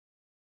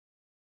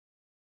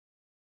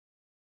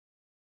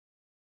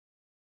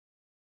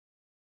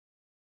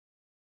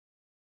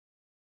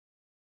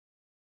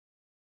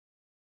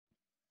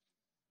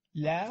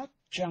Lab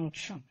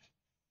junction,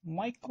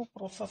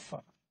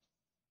 microprocessor,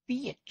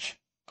 pH,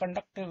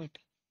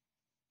 conductivity,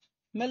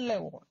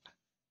 millivolt,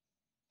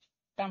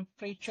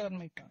 temperature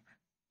meter,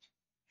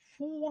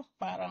 4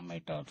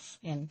 parameters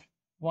in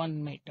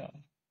 1 meter.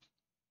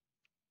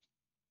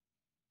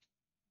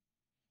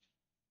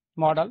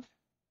 Model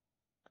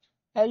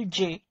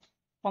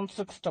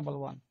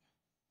LJ1611.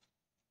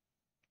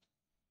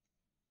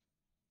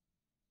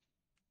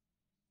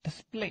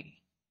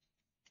 Display,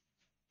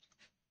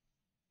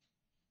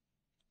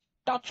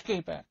 touch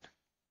keypad,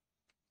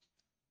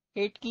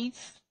 8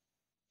 keys,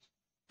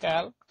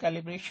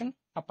 calibration,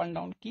 up and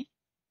down key,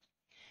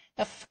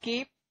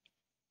 escape,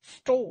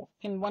 store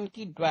in 1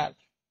 key, dwell,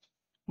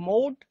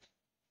 mode,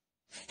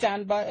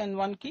 standby in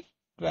 1 key,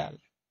 dwell,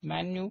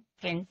 menu,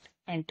 print,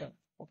 enter,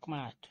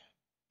 command.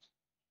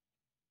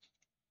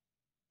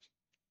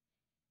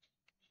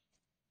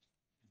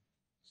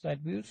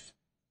 Side views,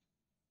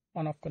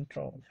 on off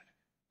control.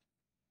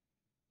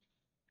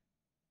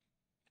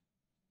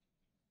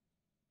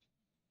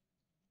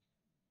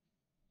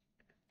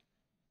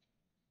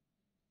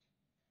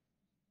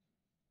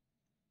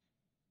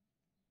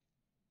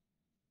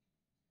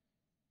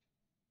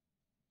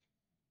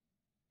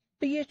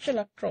 pH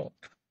electrode,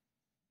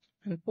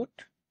 input,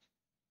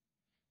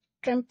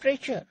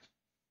 temperature,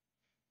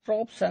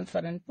 probe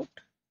sensor input,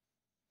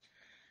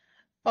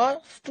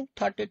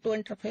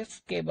 RS-232 interface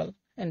cable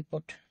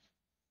input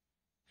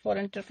for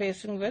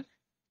interfacing with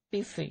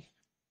PC.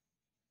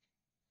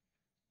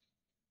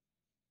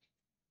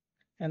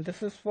 And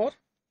this is for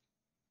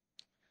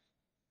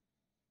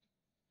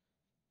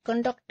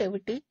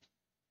conductivity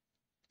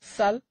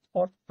cell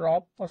or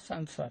probe or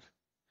sensor.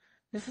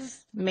 This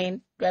is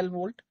main 12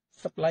 volt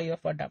supply of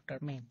adapter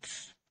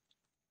mains.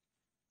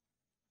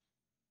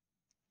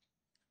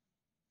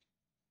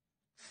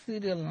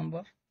 Serial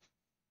number,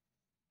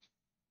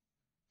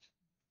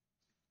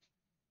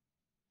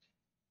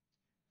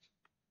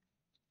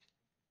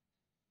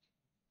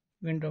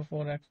 window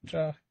for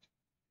extra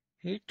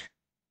heat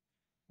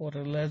for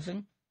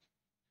releasing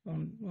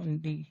on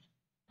the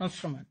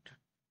instrument.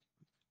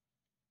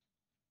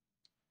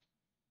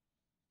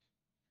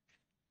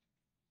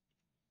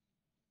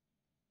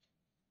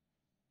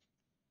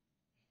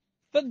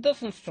 With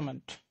this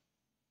instrument,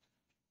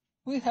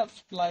 we have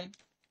supplied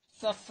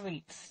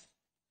accessories.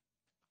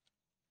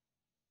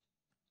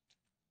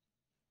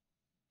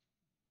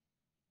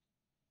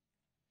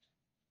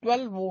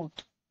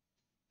 "12-volt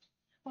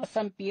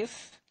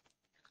SMPS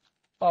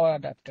power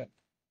adapter,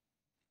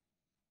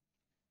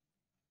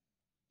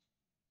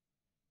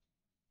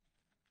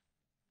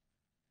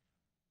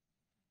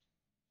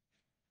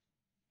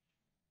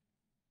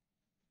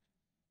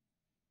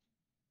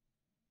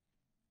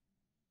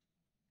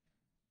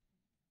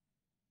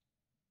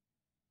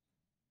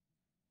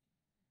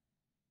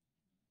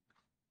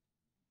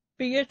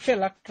 pH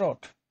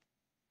electrode,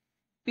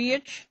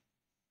 pH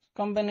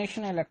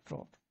combination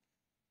electrode,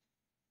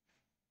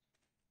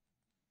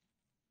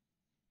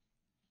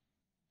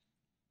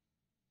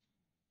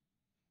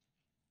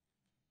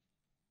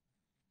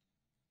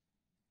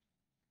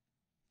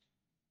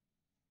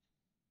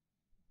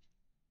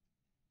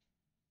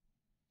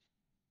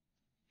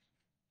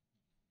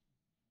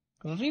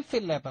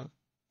 refillable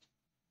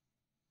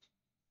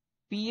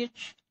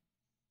pH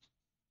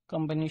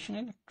combination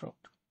electrode.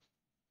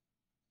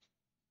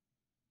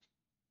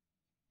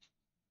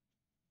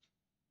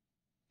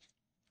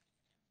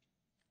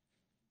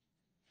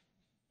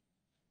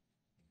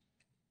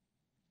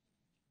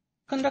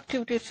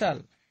 Conductivity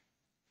cell,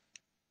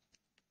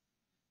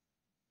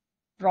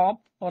 probe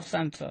or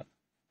sensor,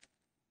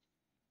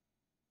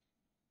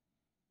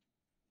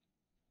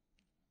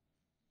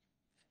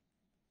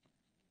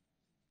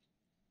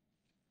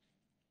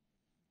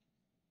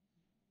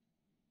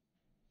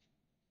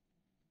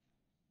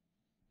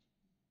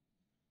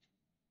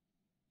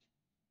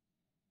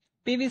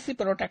 PVC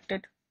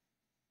protected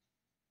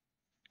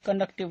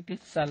conductivity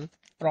cell,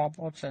 probe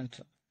or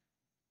sensor.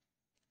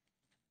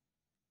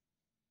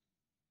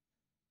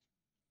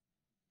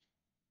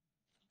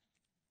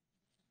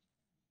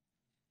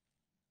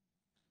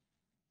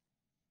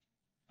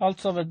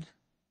 Also with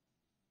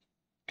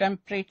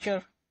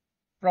temperature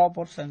probe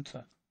or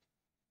sensor.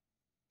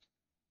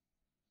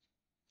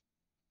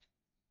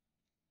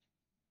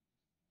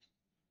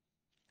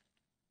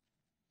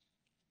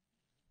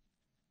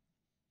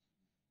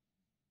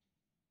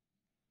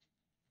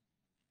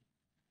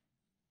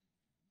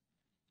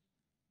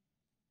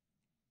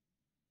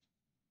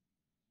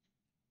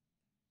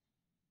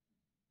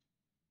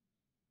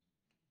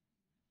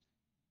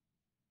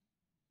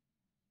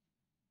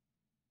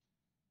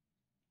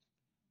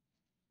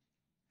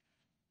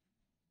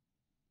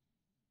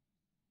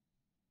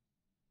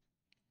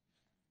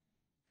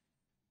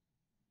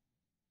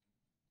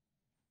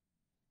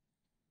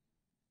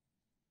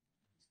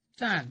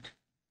 Stand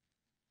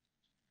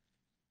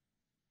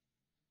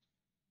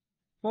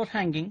for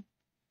hanging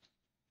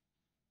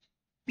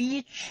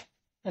pH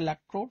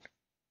electrode,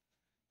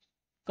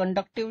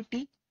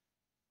 conductivity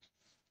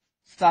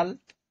cell,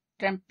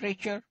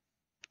 temperature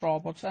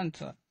probe or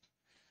sensor.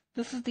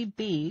 This is the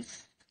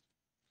base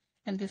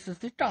and this is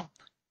the top.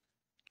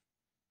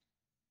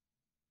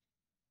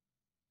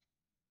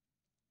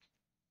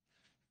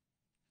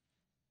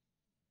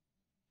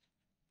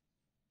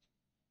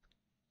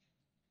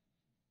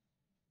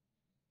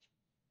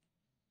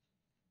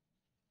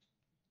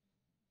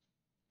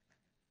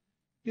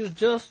 You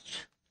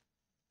just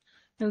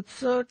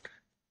insert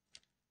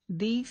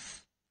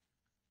these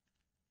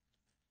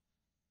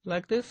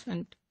like this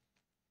and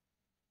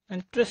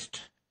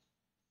twist.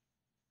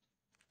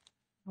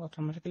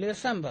 Automatically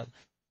assemble.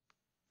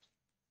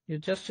 You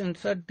just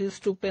insert these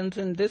two pins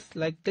in this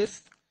like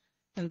this,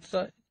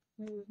 insert,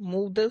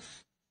 move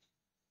this,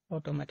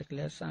 automatically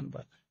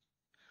assemble.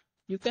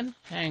 You can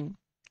hang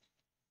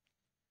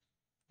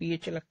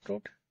pH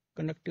electrode,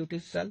 conductivity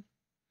cell,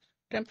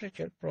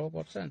 temperature probe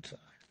or sensor.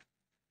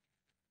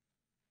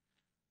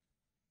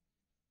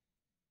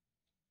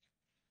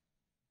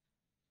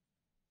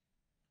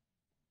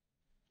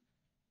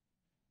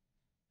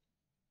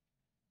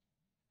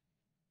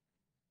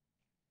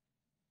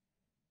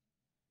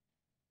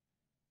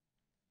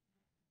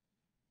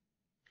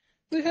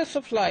 We have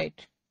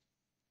supplied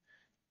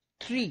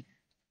 3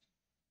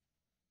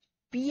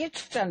 pH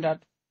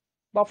standard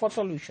buffer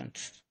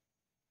solutions: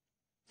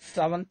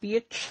 7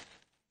 pH,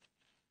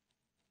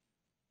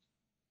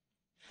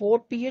 4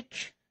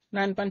 pH,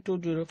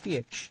 9.20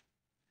 pH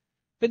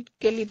with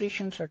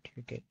calibration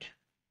certificate.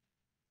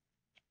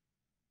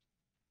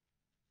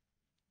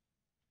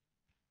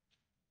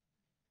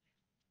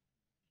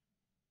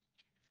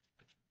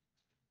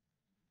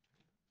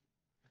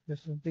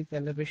 This is the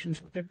calibration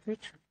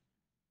certificate.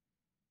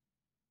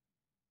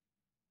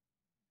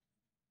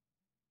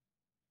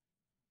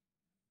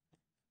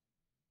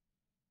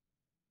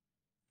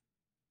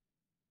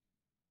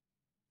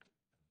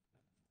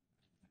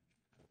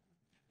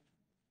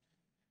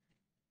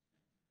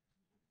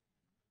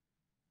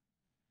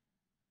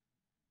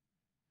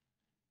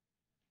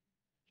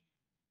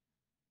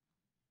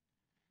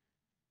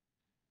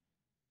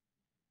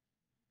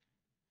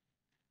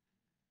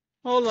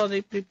 All are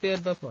the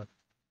prepared buffer.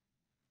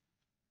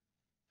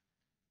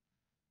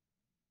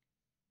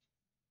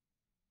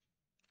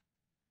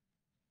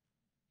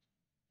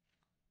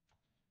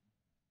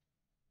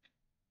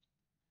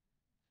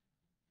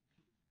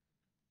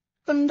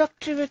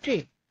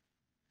 Conductivity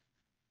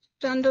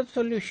standard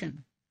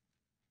solution.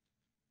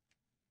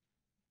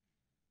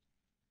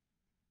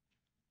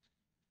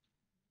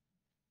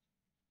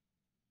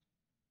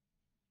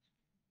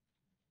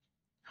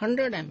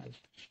 100 ml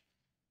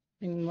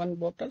in one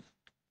bottle.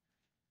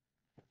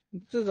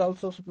 This is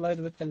also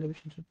supplied with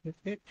calibration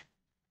certificate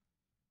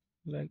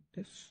like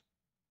this.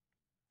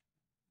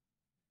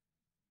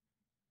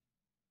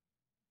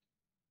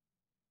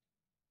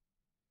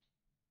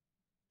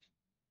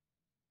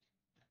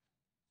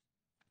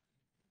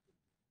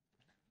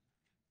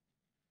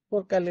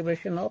 For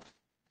calibration of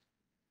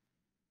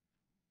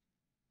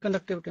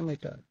conductivity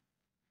meter.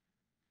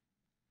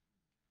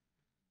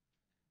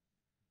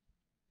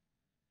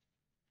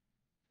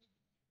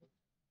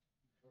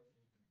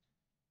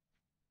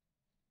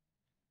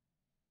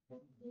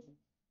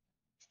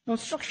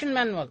 Instruction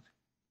manual.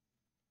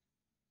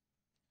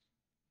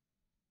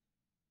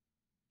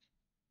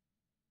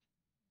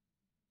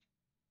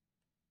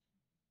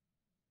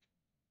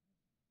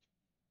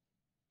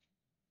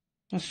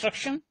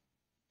 Instruction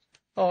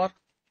or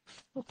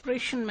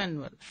operation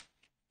manual.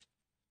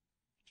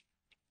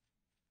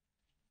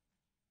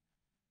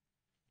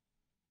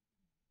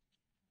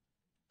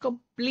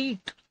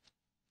 Complete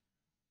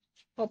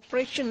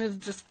operation is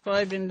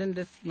described in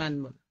this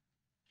manual.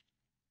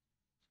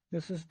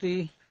 This is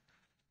the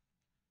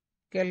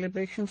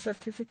calibration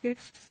certificate.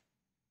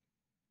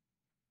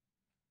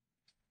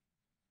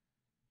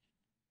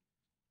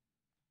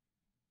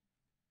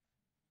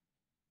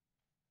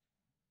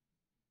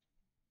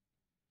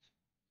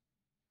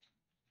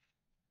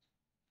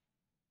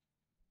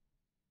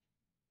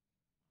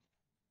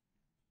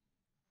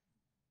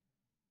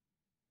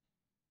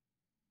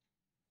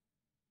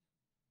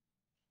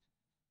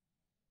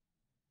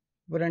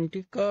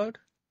 Warranty card.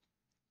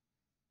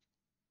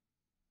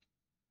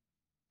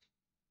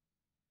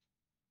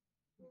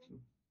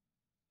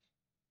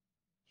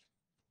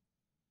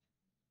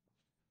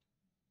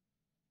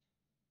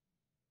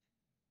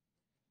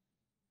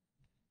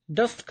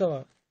 Dust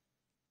cover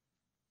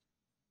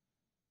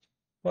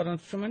for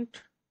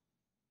instrument.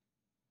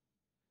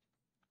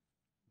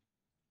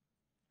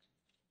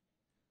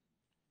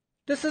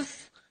 This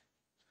is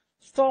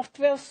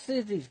software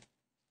CD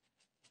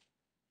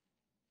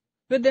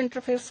with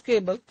interface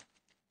cable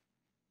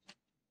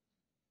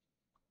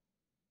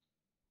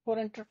for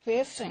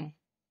interfacing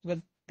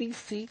with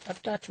PC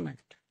attachment.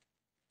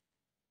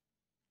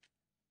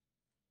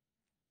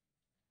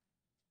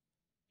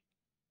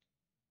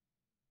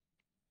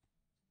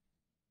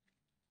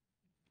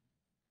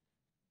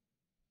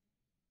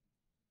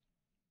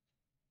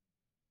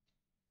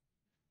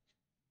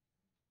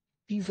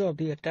 These are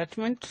the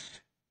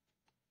attachments.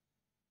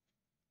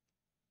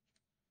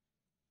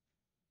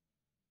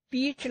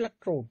 pH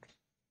electrode,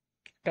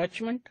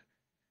 attachment,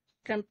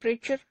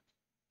 temperature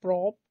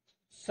probe,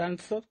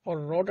 sensor or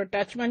rod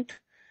attachment,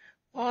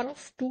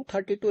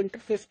 RS-232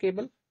 interface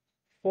cable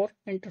for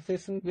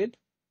interfacing with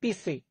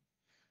PC.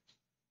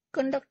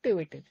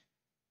 Conductivity,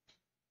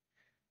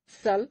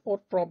 cell or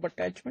probe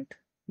attachment,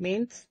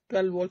 mains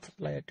 12-volt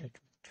supply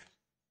attachment.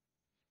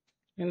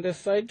 In this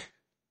side,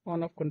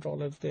 on-off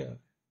controller is there.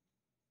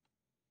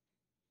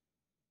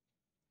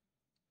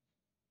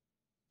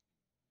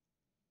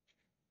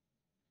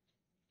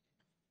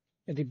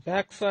 In the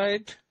back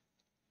side,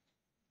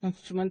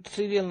 instrument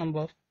serial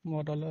number,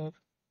 model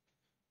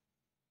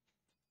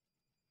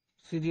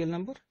serial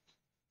number,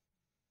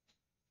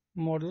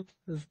 model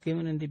is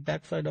given in the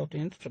back side of the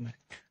instrument.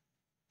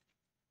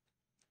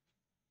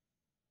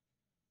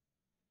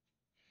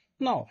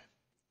 Now,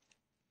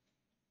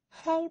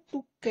 how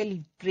to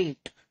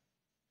calibrate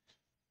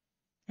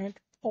and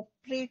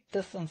operate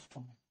this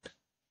instrument?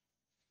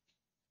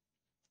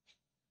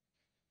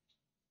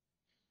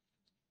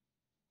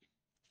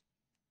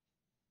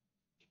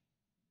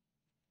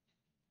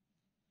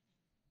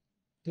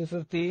 This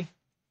is the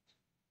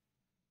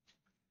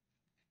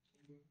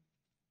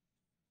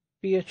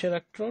pH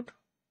electrode.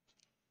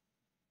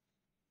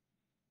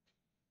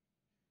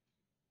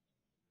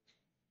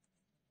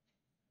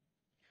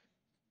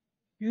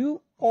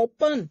 You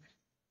open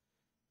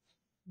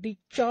the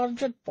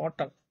charger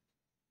bottle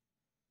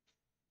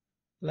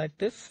like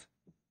this.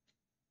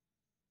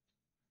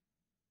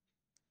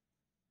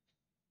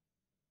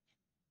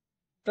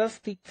 Press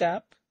the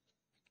cap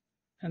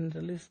and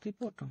release the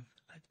bottom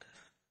like this.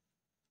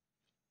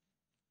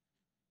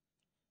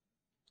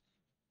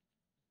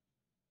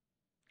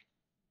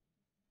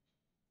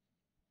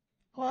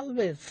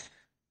 Always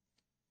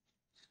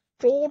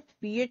store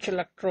pH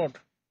electrode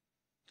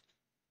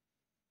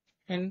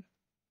in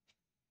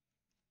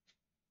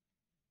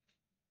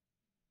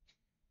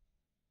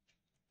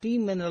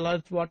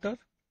demineralized water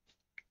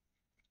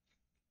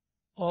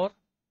or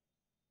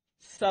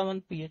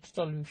 7 pH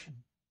solution.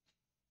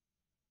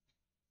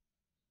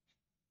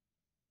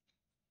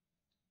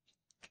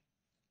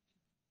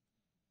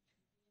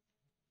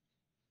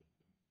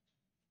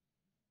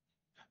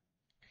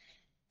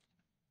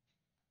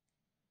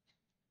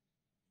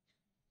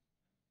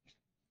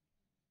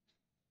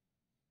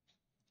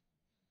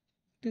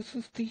 This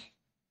is the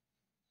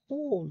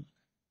hole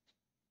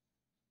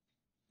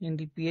in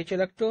the pH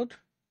electrode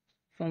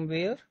from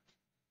where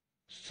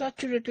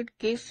saturated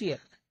KCl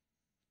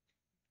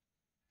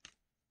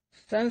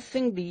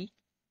sensing the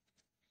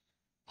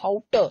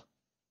outer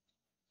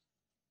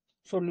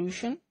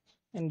solution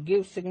and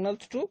gives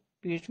signals to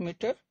pH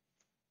meter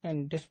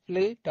and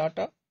display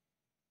data.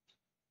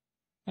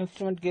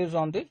 Instrument gives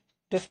on the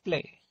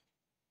display.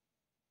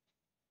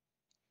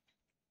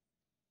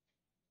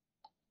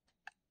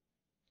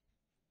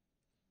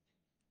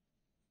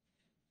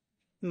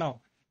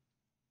 Now,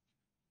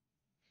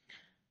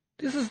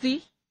 this is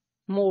the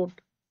mode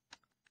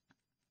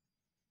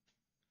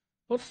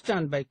or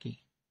standby key.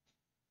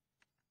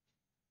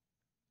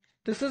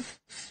 This is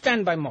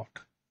standby mode.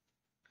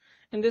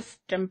 In this,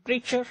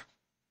 temperature,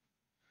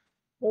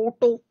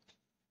 auto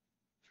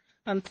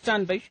and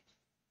standby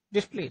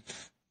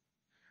displays,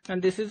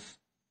 and this is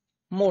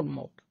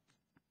mode.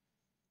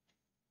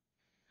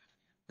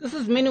 This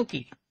is menu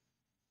key.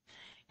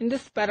 In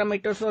this,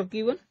 parameters are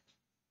given.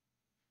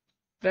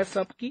 Press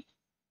up key.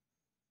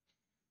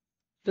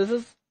 This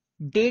is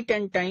date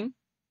and time.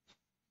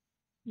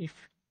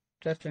 If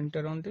just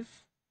enter on this,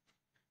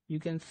 you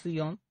can see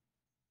on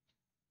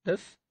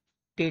this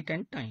date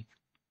and time.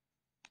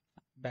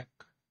 Back.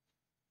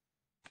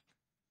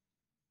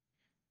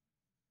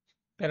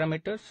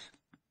 Parameters,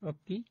 up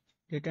key,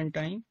 date and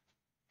time.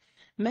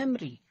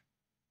 Memory,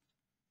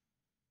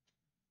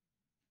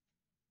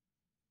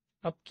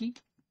 up key.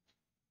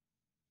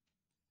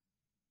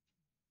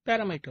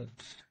 Parameters,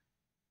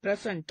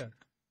 press enter.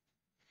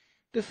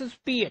 This is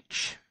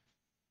pH.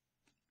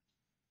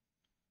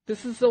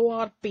 This is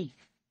ORP.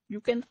 You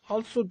can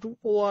also do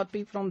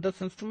ORP from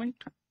this instrument.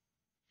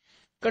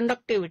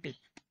 Conductivity,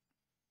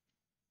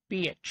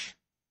 pH,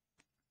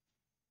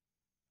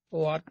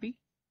 ORP,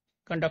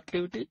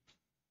 conductivity,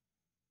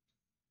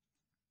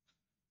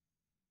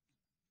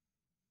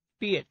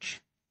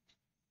 pH.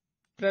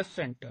 Press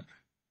enter.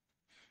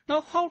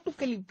 Now, how to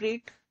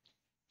calibrate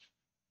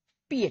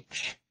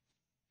pH?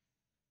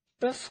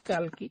 Press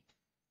cal key.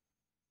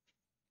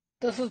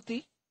 This is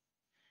the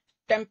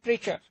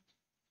temperature.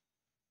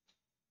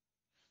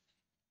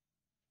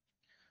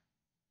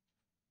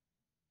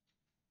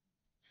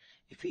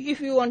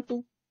 If you want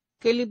to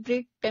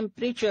calibrate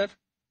temperature,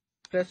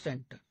 press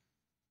enter.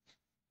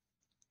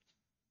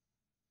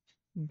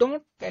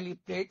 Don't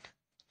calibrate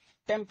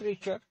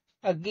temperature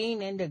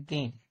again and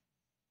again.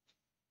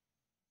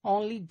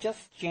 Only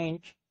just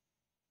change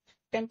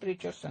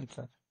temperature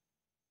sensor.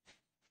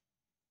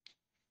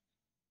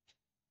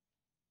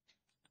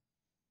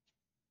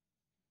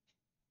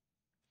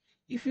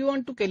 If you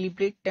want to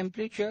calibrate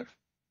temperature,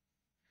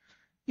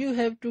 you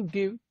have to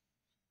give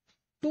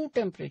two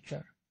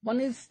temperature. One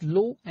is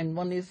low and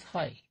one is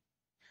high.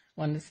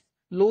 One is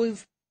low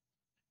is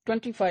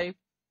 25,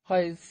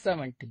 high is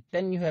 70.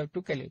 Then you have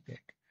to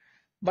calibrate.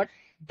 But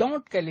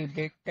don't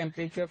calibrate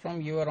temperature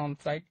from your on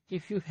site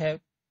if you have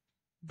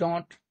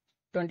don't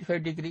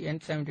 25-degree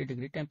and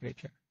 70-degree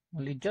temperature.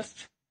 Only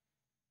just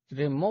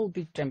remove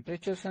the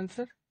temperature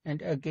sensor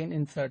and again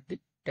insert the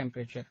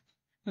temperature.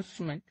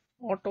 Instrument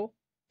auto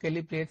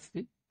calibrates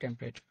the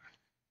temperature.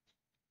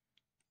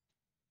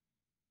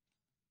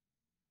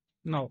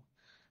 Now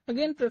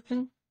again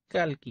pressing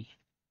cal key.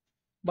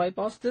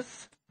 Bypass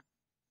this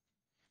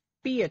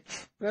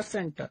pH, press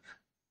enter.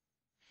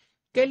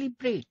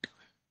 Calibrate.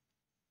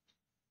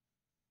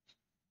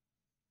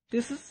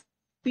 This is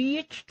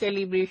pH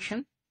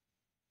calibration.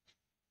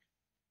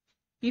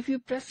 If you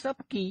press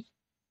up key,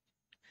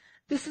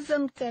 this is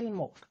uncal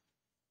mode.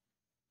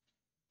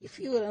 If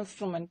your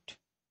instrument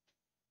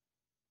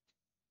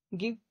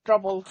give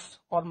troubles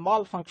or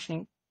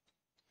malfunctioning,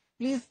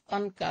 please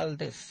uncal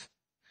this.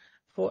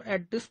 For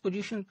at this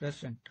position,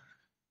 press enter.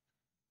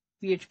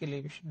 pH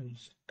calibration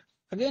reset.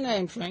 Again I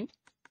am showing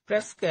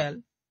press cal,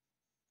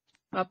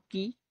 up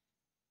key,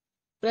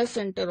 press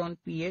enter on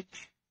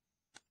pH,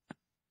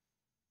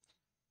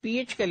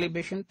 pH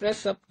calibration,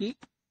 press up key.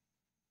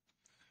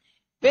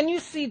 When you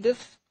see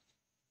this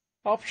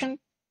option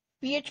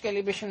pH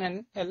calibration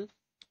and L,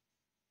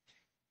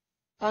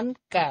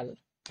 uncal,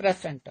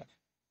 press enter.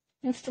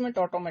 Instrument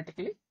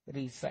automatically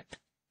reset.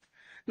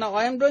 Now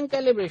I am doing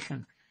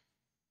calibration.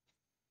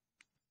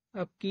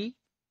 Up key,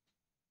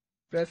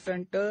 press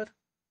enter,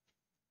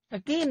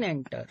 again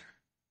enter.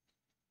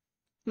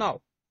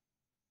 Now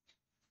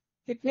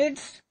it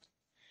needs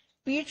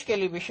pH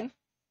calibration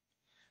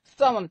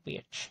 7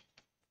 pH.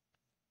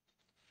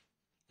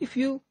 If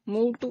you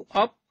move to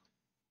up,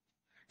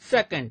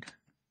 second,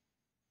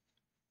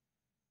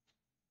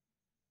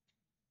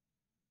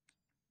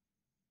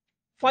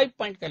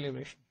 five-point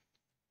calibration.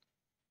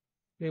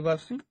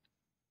 Reversing.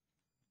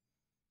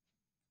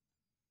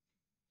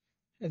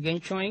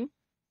 Again showing.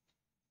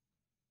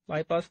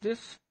 Bypass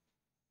this.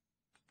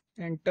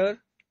 Enter.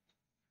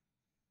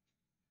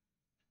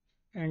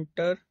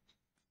 Enter.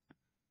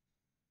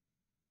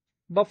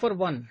 Buffer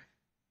 1.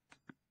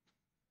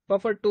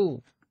 Buffer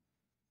 2.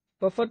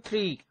 Buffer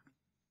 3.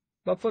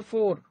 Buffer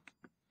 4.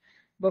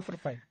 Buffer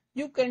 5.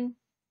 You can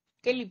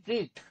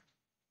calibrate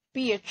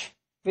pH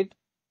with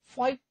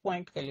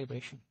 5-point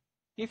calibration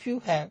if you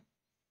have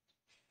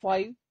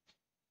 5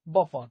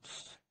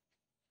 buffers.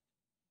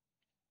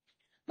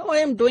 Now I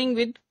am doing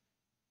with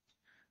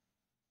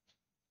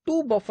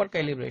 2 buffer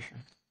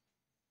calibration.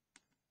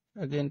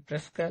 Again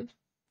press cal.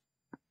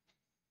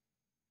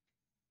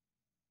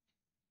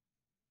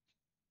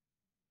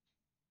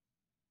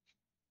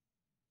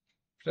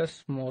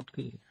 Press mode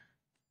key.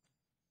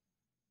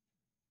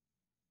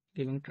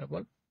 Giving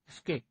trouble.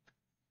 Escape.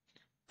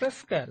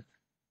 Press cal.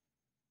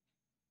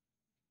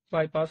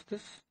 Bypass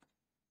this.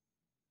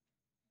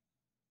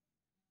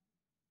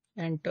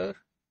 Enter.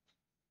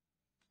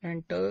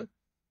 Enter.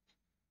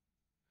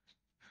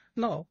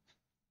 Now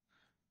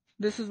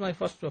this is my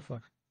first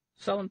buffer.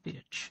 7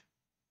 pH.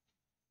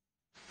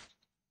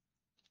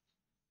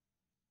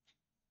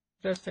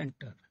 Press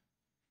enter.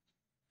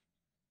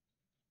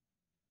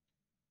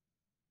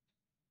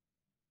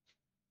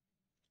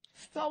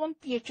 Seven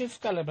pH is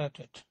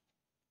calibrated.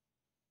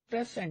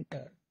 Press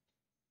enter.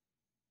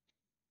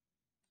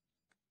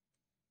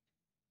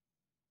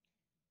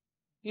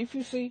 If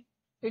you see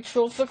it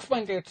shows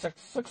 6.86,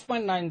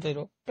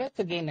 6.90, press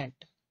again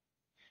enter.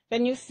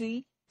 When you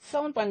see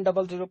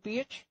 7.00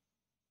 pH,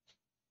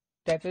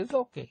 that is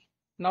okay.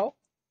 Now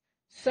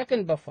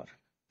second buffer,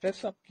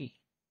 press up key.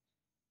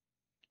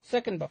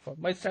 Second buffer.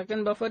 My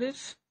second buffer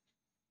is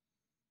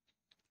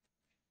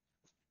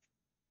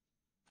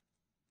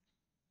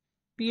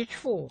pH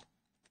 4.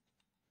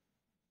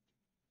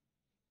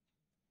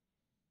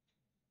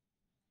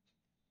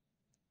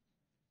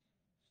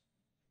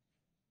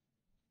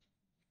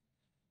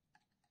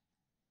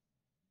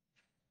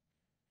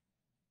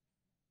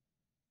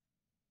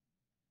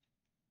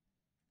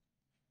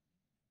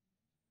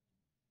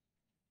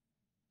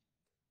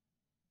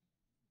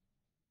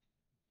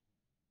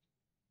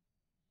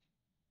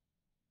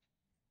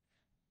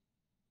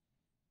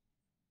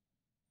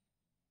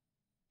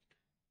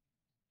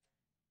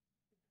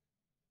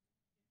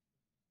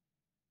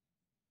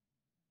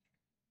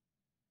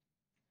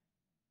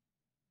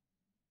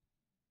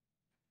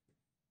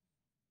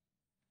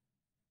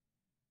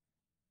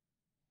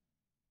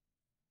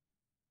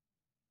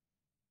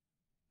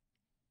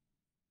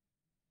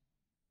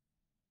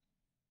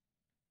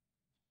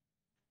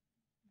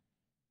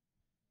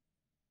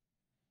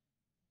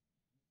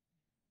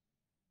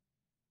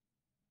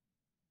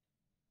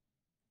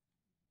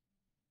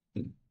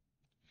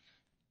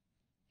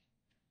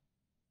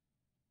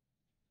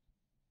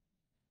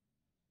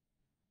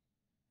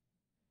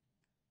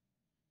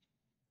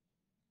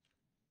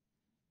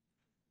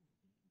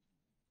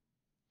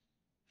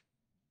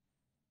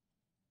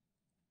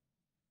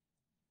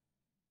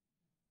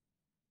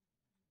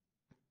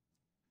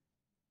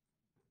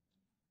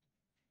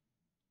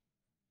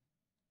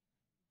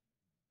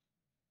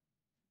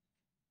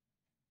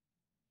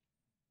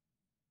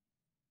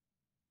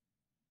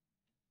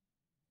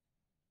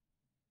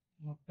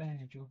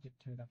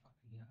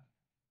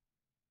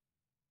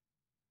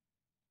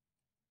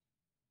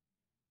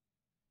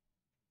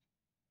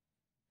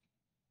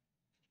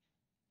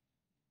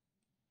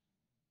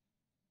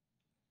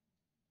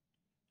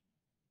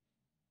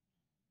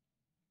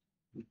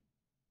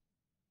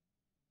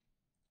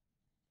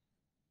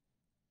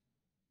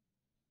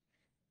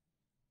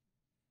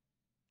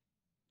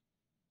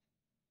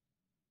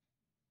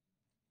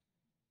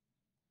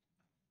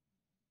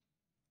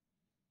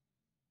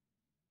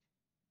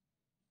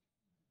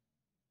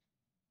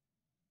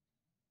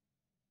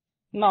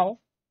 Now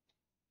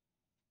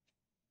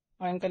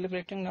I am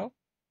calibrating now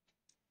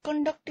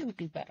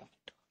conductivity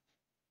parameter.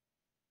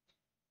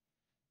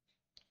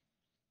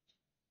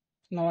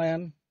 Now I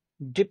am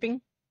dipping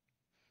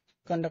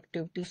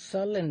conductivity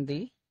cell in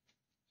the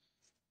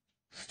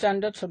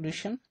standard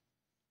solution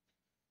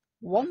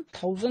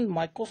 1000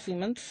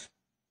 microsiemens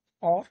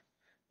or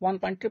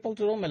 1.000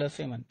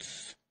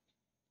 millisiemens.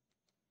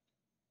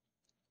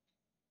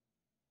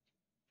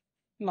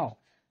 Now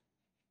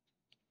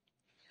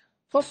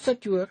first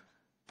set your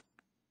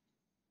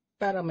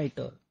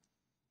parameter,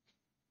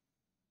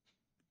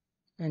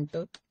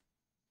 enter.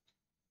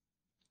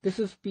 This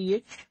is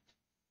pH,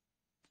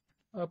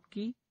 up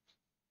key,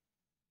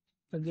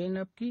 again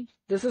up key.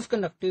 This is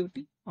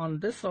conductivity. On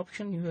this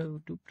option you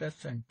have to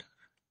press enter.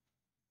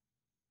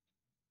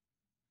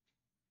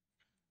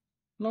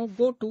 Now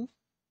go to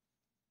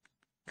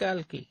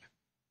cal key,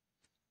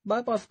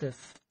 bypass this,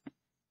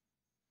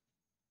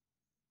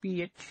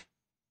 pH,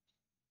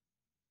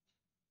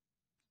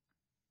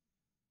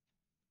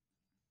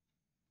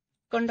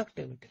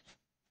 conductivity,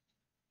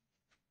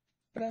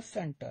 press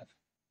enter.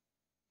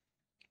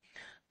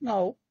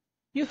 Now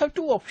you have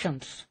two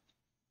options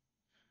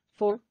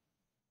for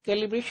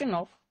calibration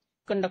of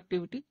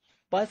conductivity: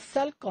 by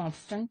cell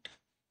constant,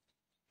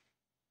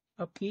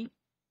 up key,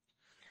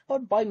 or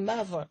by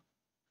measure.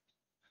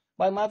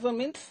 By measure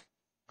means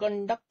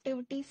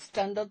conductivity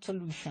standard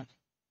solution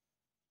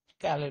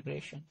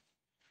calibration.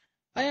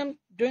 I am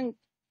doing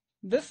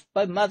this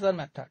by measure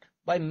method.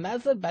 By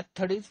measure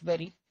method is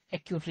very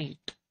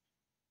accurate.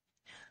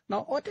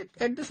 Now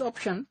at this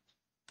option,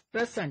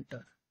 press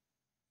enter.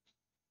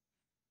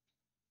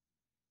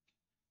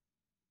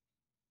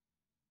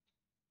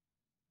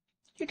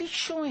 It is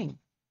showing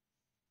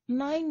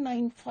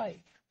 995.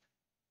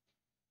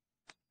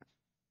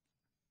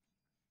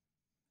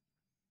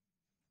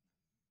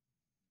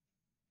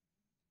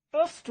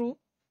 Press to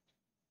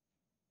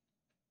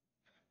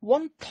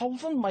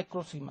 1000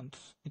 microsiemens,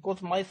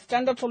 because my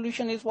standard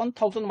solution is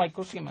 1000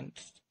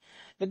 microsiemens.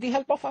 With the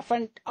help of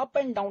up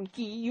and down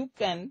key, you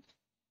can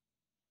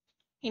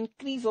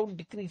increase or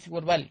decrease your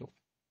value.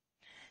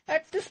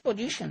 At this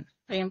position,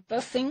 I am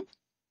pressing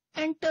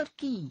enter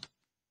key.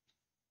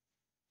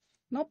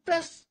 Now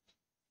press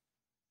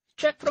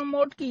check from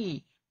mode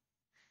key.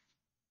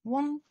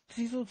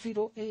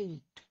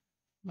 1008.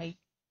 My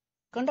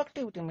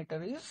conductivity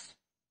meter is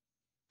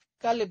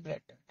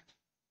calibrated.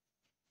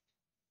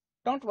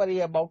 Don't worry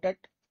about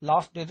it.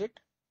 Last digit.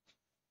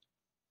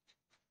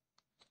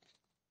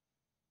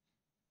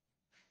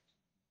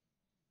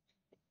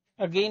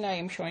 Again I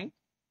am showing.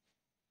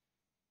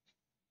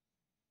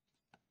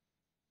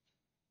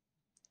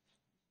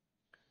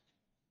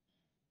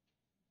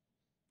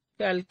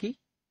 Cal key,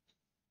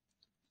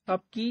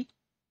 up key,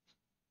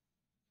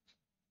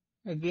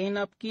 again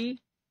up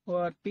key,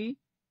 ORP.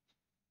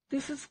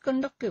 This is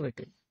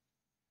conductivity.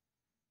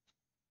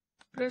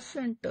 Press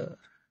enter.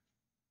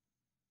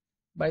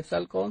 By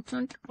cell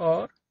constant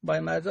or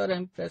by measure, I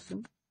am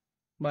pressing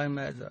by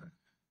measure.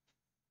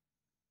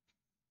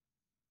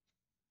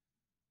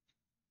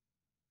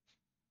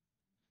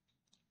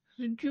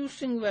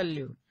 Reducing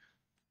value.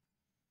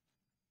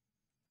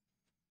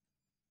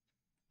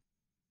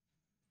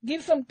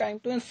 Give some time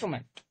to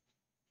instrument.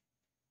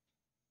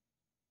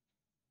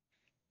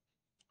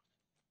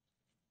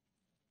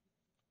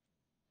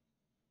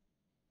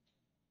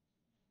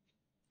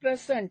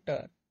 Press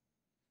enter.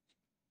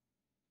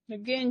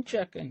 Again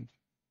checking.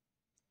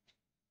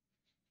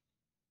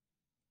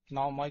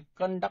 Now my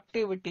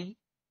conductivity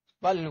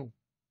value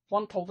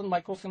 1000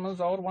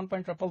 microsiemens or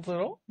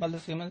 1.000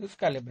 millisiemens is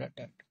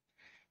calibrated.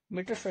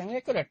 Meter showing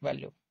accurate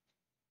value.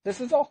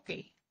 This is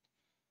okay.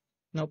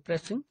 Now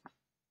pressing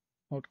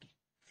mode key.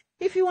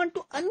 If you want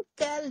to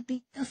uncal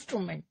the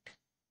instrument,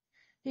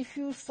 if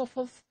you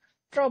suffer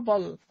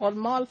trouble or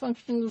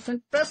malfunctioning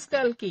instrument, press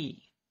cal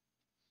key.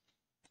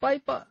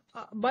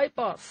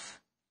 Bypass.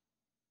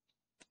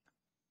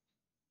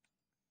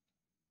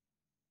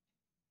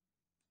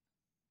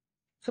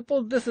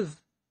 Suppose this is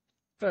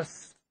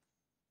press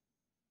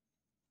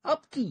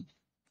up key.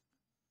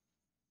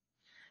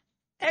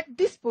 At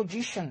this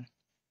position,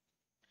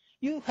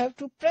 you have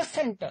to press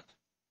enter.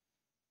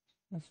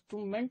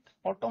 Instrument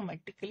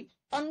automatically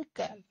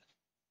uncal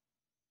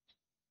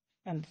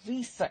and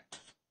reset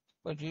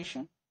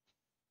position.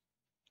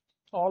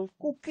 All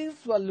cookies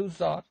values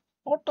are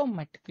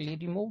automatically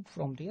removed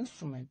from the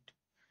instrument.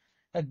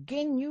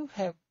 Again, you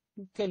have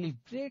to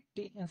calibrate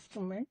the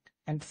instrument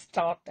and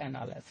start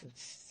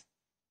analysis.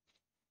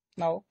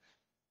 Now,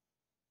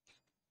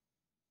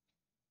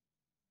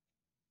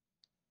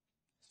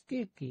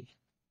 escape key.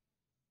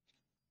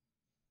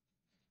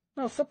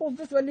 Now suppose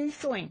this value is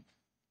showing.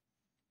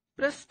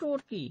 Press store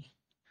key.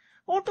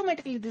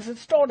 Automatically this is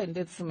stored in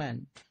the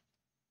instrument.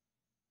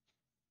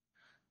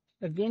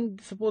 Again,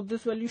 suppose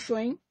this value is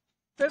showing.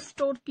 Press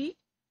store key.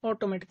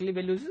 Automatically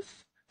values is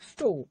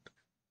stored.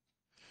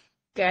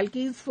 Cal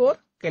key is for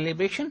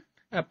calibration,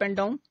 up and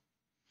down,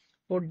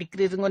 for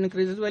decreasing or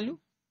increases value.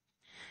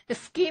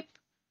 Escape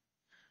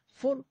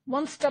for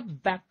one step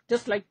back,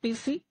 just like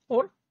PC,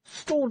 or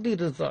store the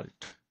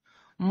result.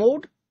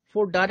 Mode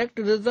for direct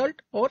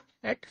result or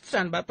at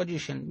standby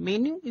position.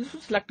 Menu is for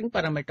selecting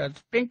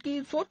parameters. Print key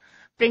is for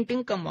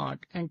printing command.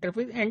 Enter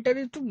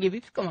is to give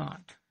its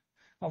command.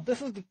 Now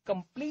this is the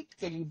complete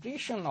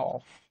calibration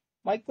of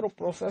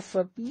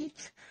microprocessor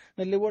pH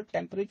delivered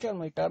temperature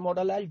meter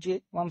model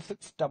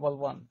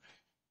LJ1611.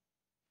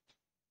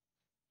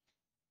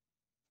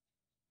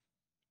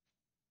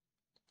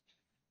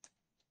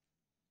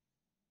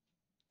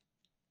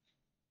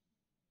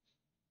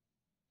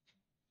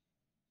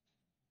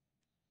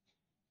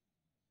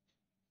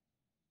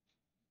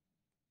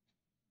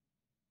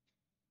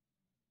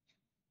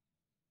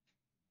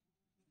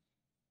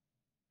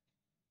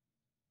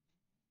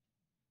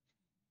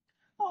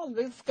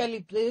 Always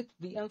calibrate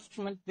the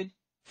instrument with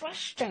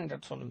fresh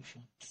standard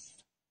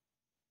solutions.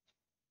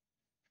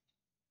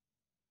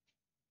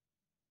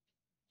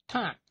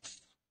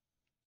 Thanks.